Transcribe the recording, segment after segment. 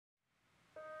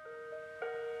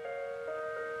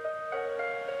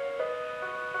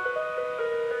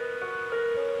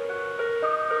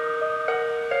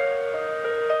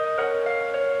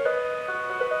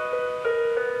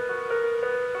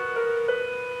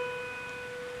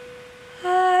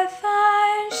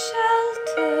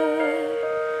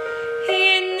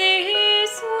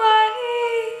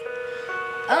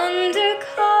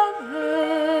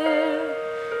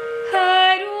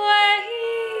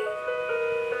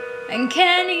And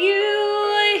can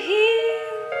you hear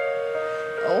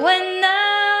when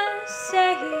I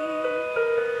say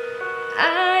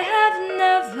I have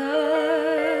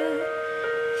never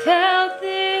felt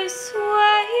this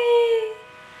way?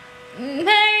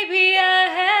 Maybe I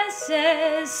have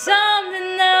said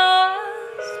something that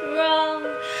was wrong.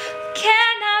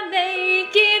 Can I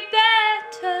make it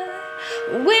better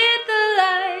with the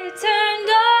light turned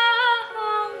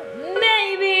on?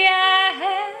 Maybe I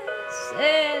have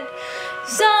said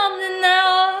something that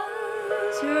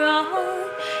was wrong.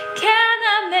 Can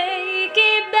I make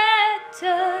it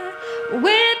better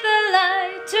with the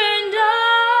light turned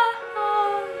on?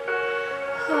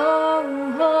 Oh,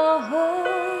 oh, oh.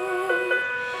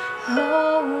 Oh,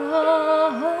 oh,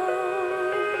 oh,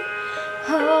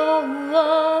 oh,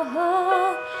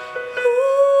 oh,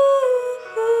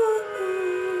 ooh, ooh.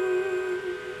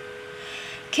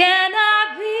 Can I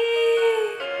be?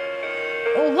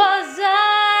 Was I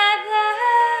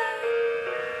there?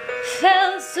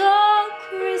 Felt so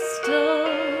crystal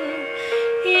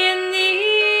in the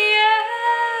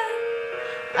air.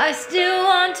 I still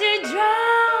want to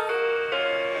drown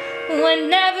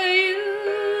whenever you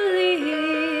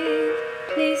leave.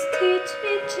 Please teach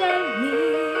me gently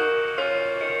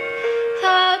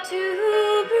how to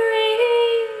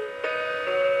breathe.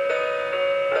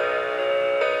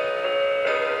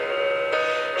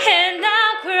 And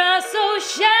I'll cross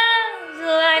oceans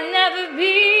like never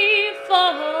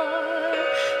before,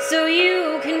 so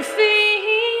you can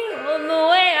feel the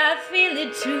way I feel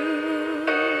it too.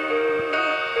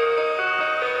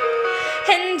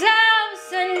 And I'll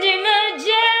send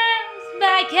images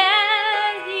back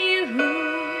at you,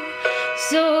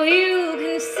 so you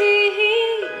can see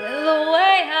the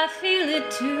way I feel it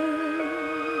too.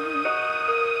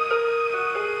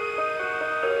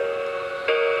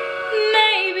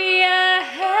 Maybe I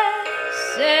have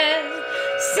said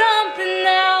something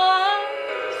that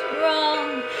was wrong.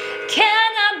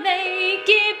 Can I make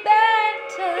it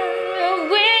better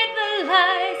with the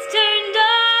lights turned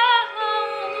on?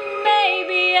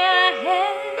 Maybe I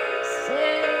have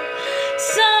said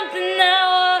something that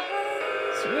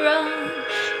was wrong.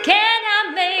 Can I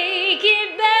make it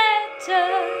better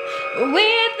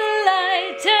with the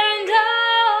light turned on?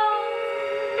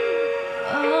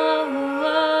 Oh,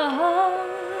 oh, oh,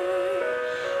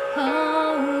 oh,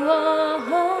 oh,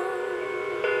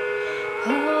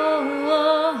 oh,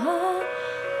 oh,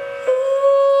 ooh,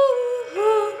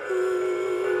 ooh, ooh.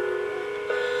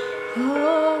 Oh,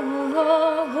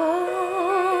 oh, oh.